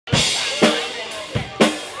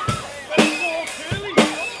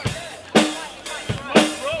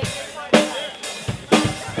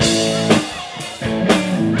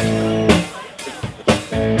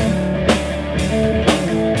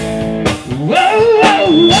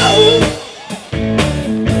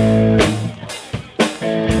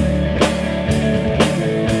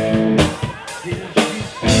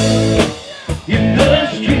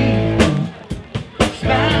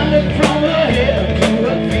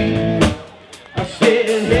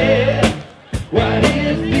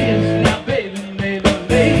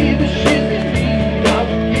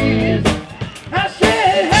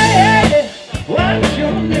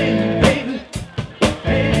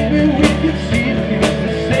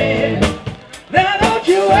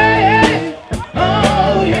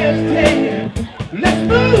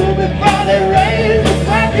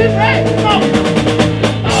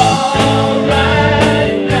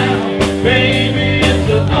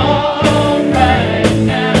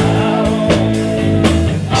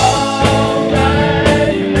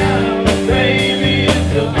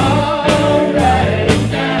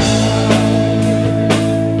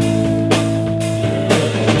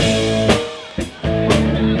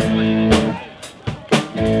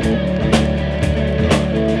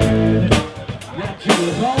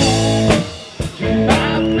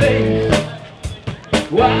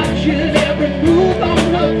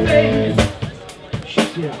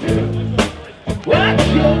What's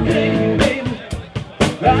your name, baby?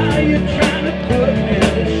 Are you trying to put me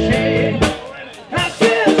to shame? I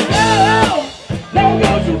said, love, don't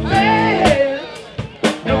go so fast.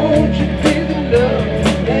 Don't you think the love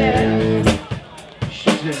is fast? She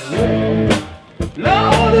said,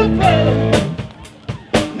 Lord above,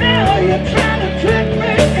 now you're trying to trick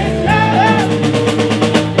me and love.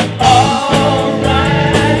 All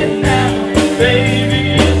right now, baby,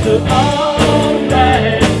 it's all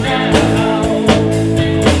right now.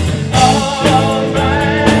 All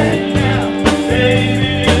right now,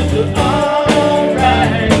 baby, it's all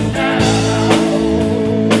right now.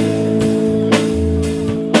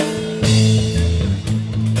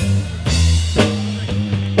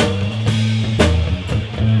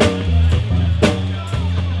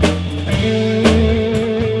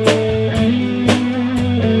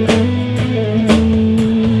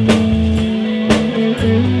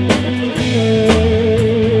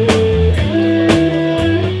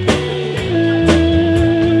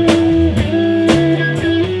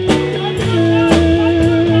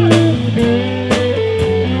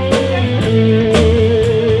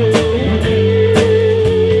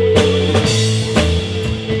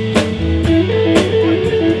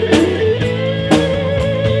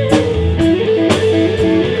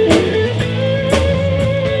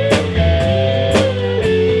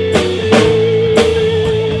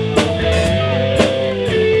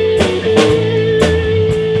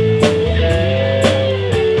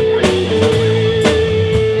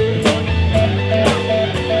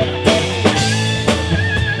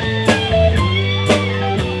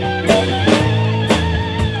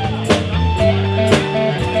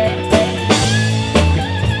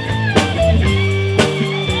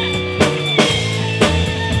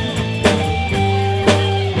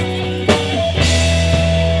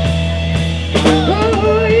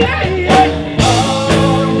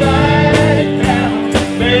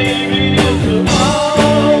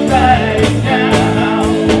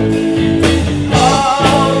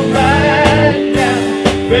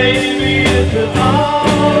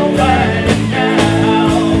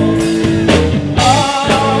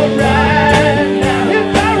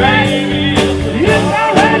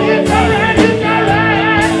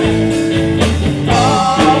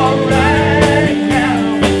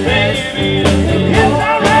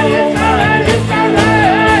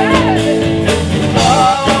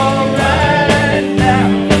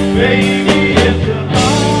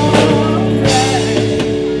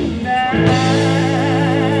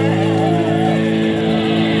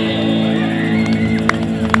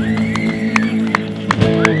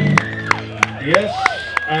 Yes,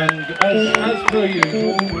 and as per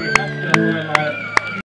usual, we have to highlight